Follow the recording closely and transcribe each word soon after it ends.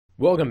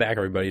Welcome back,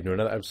 everybody, to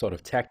another episode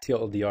of Tech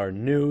TLDR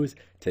News.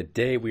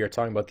 Today, we are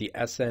talking about the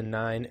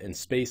SN9 and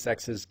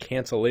SpaceX's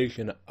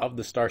cancellation of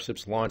the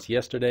Starship's launch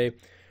yesterday,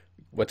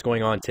 what's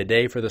going on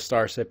today for the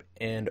Starship,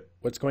 and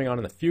what's going on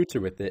in the future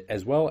with it,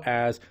 as well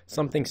as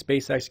something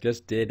SpaceX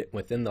just did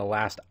within the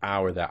last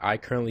hour that I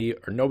currently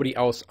or nobody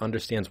else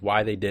understands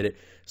why they did it.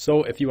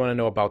 So if you want to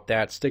know about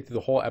that, stick to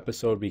the whole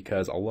episode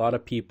because a lot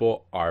of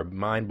people are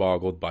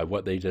mind-boggled by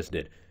what they just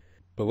did.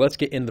 But let's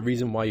get in the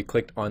reason why you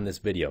clicked on this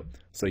video.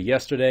 So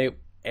yesterday,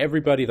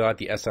 everybody thought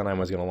the SN9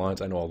 was going to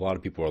launch. I know a lot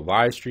of people were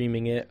live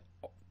streaming it.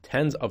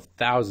 Tens of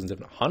thousands, if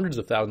not hundreds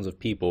of thousands of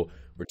people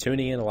were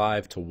tuning in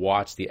live to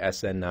watch the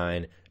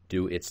SN9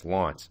 do its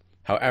launch.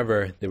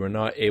 However, they were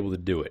not able to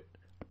do it.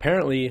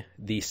 Apparently,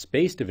 the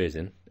space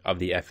division of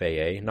the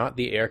FAA, not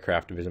the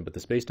aircraft division, but the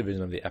space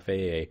division of the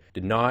FAA,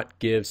 did not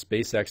give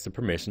SpaceX the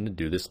permission to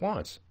do this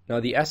launch. Now,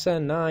 the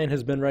SN9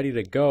 has been ready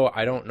to go.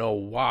 I don't know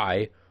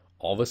why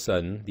all of a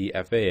sudden the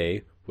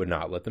FAA would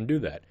not let them do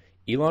that.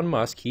 Elon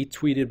Musk, he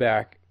tweeted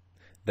back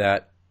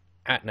that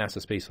at NASA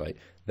Spaceflight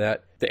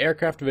that the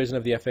aircraft division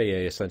of the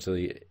FAA,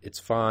 essentially, it's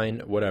fine,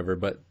 whatever,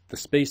 but the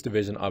space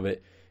division of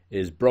it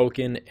is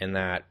broken, and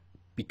that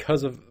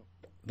because of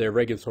their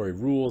regulatory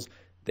rules,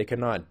 they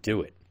cannot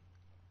do it.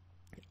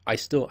 I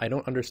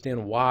don't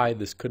understand why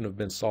this couldn't have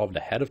been solved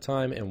ahead of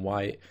time and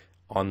why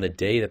on the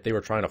day that they were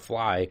trying to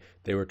fly,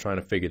 they were trying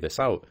to figure this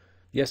out.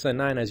 The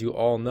SN9, as you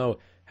all know,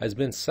 has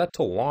been set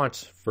to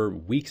launch for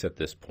weeks at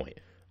this point.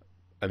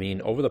 I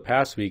mean, over the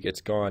past week,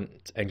 it's gone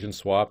engine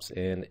swaps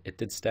and it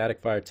did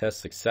static fire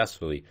tests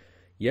successfully.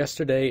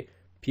 Yesterday,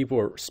 people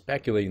were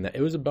speculating that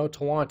it was about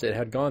to launch. It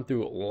had gone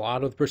through a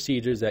lot of the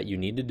procedures that you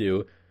need to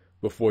do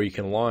before you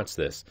can launch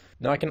this.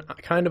 Now, I can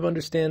kind of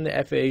understand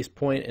the FAA's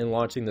point in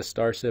launching the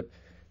Starship.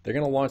 They're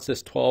going to launch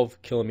this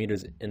 12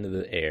 kilometers into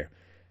the air.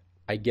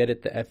 I get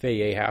it. The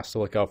FAA has to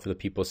look out for the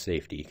people's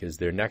safety because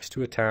they're next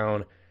to a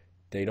town.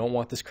 They don't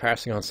want this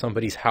crashing on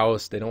somebody's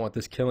house. They don't want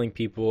this killing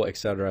people,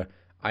 etc.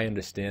 I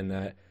understand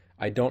that.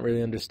 I don't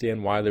really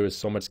understand why there was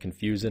so much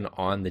confusion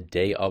on the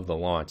day of the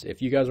launch.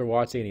 If you guys are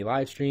watching any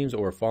live streams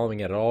or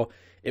following it at all,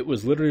 it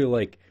was literally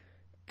like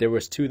there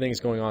was two things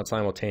going on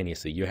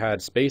simultaneously. You had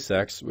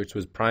SpaceX, which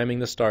was priming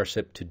the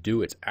Starship to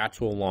do its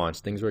actual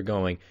launch. Things were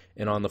going.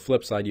 And on the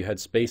flip side, you had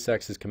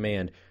SpaceX's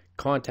command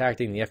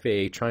contacting the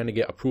FAA, trying to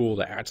get approval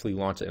to actually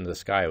launch it into the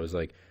sky. It was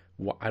like,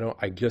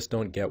 I just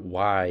don't get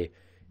why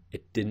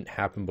it didn't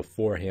happen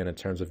beforehand in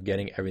terms of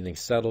getting everything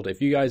settled.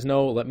 If you guys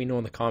know, let me know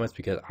in the comments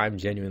because I'm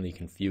genuinely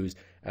confused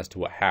as to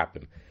what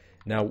happened.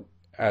 Now,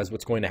 as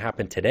what's going to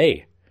happen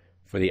today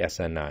for the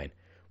SN9,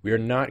 we are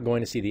not going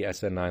to see the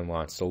SN9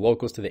 launch. So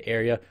locals to the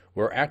area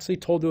were actually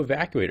told to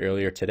evacuate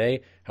earlier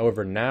today.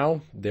 However,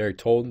 now they're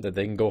told that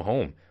they can go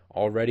home.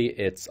 Already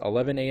it's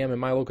 11 a.m. in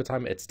my local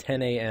time. It's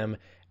 10 a.m.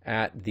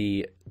 at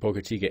the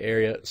Boca Chica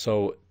area.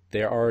 So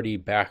they're already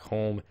back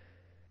home.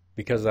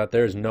 Because of that,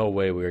 there's no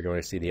way we are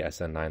going to see the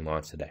SN9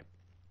 launch today.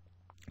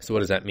 So what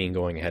does that mean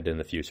going ahead in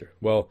the future?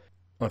 Well,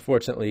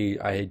 unfortunately,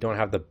 I don't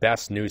have the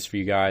best news for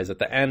you guys. At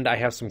the end, I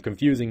have some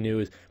confusing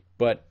news,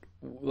 but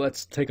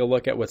let's take a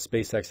look at what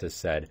SpaceX has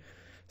said.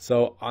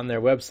 So on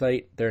their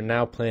website, they're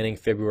now planning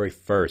February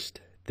 1st,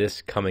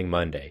 this coming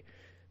Monday.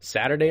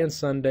 Saturday and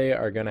Sunday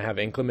are going to have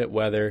inclement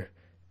weather.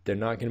 They're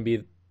not going to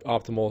be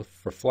optimal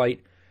for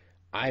flight.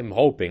 I'm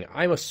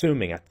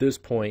assuming at this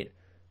point,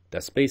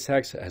 that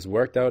SpaceX has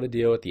worked out a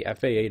deal with the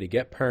FAA to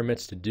get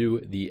permits to do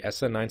the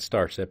SN9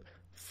 Starship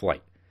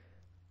flight.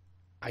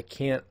 I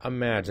can't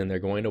imagine they're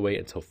going to wait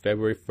until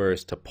February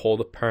 1st to pull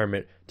the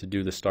permit to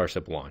do the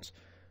Starship launch.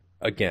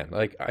 Again,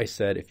 like I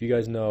said, if you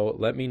guys know,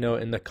 let me know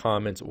in the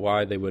comments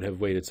why they would have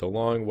waited so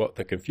long, what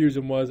the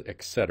confusion was,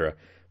 etc.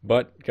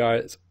 But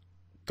guys,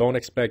 don't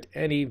expect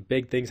any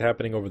big things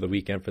happening over the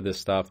weekend for this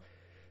stuff.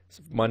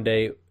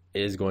 Monday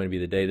is going to be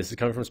the day. This is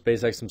coming from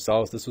SpaceX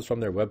themselves. This was from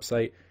their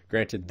website.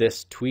 Granted,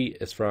 this tweet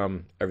is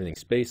from Everything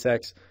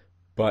SpaceX,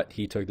 but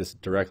he took this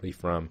directly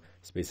from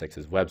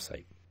SpaceX's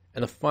website.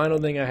 And the final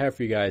thing I have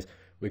for you guys,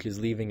 which is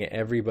leaving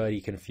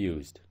everybody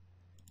confused.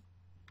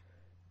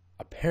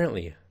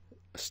 Apparently,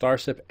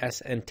 Starship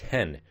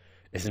SN10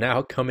 is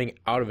now coming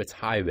out of its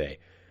high bay.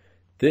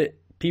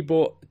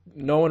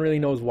 No one really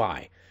knows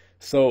why.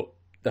 So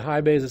the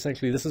high bay is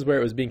essentially, this is where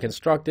it was being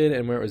constructed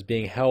and where it was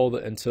being held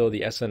until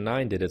the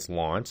SN9 did its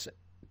launch.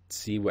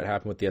 See what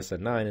happened with the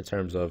SN9 in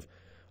terms of,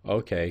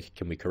 okay,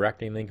 can we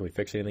correct anything? Can we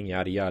fix anything?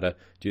 Yada, yada.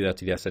 Do that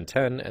to the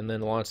SN10 and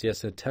then launch the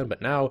SN10.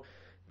 But now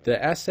the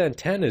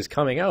SN10 is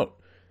coming out.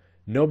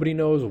 Nobody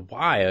knows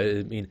why.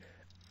 I mean,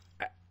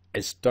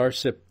 is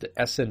Starship the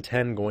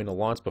SN10 going to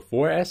launch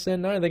before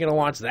SN9? Are they going to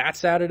launch that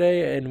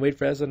Saturday and wait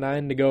for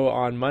SN9 to go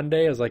on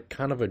Monday? As like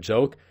kind of a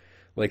joke.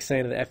 Like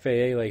saying to the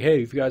FAA, like,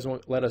 hey, if you guys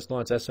won't let us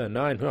launch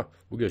SN9,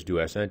 we'll just do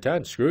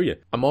SN10, screw you.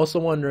 I'm also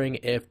wondering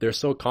if they're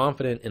so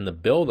confident in the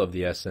build of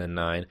the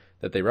SN9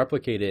 that they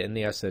replicate it in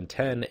the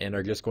SN10 and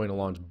are just going to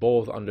launch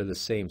both under the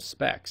same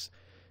specs,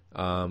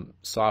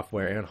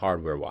 software and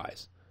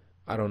hardware-wise.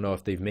 I don't know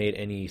if they've made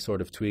any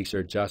sort of tweaks or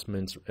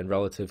adjustments in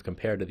relative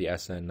compared to the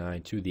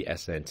SN9 to the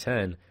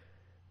SN10,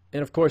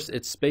 And of course,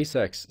 it's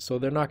SpaceX, so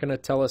they're not going to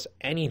tell us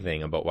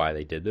anything about why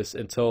they did this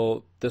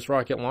until this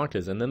rocket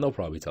launches, and then they'll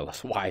probably tell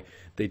us why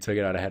they took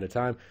it out ahead of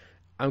time.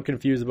 I'm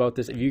confused about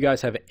this. If you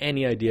guys have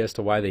any idea as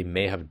to why they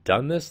may have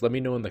done this, let me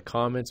know in the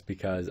comments,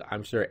 because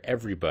I'm sure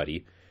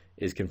everybody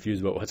is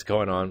confused about what's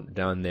going on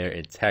down there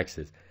in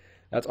Texas.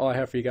 That's all I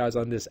have for you guys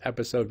on this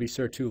episode. Be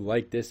sure to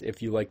like this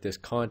if you like this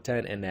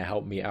content, and to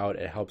help me out.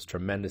 It helps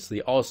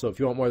tremendously. Also, if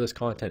you want more of this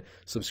content,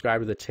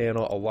 subscribe to the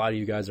channel. A lot of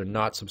you guys are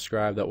not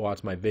subscribed that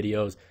watch my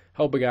videos.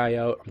 Help a guy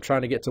out. I'm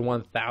trying to get to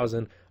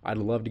 1,000. I'd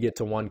love to get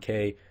to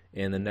 1K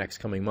in the next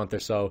coming month or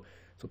so.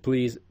 So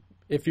please,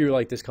 if you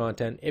like this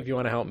content, if you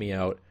want to help me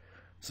out,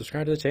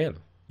 subscribe to the channel.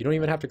 You don't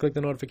even have to click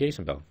the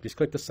notification bell. Just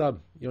click the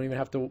sub. You don't even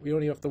have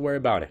to worry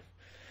about it.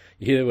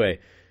 Either way,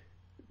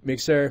 make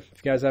sure,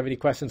 if you guys have any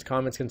questions,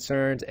 comments,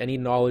 concerns, any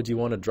knowledge you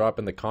want to drop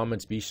in the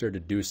comments, be sure to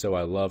do so.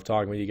 I love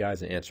talking with you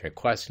guys and answering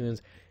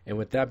questions. And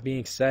with that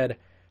being said,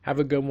 have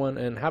a good one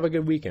and have a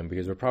good weekend,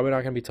 because we're probably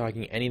not going to be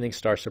talking anything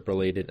Starship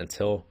related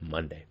until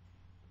Monday.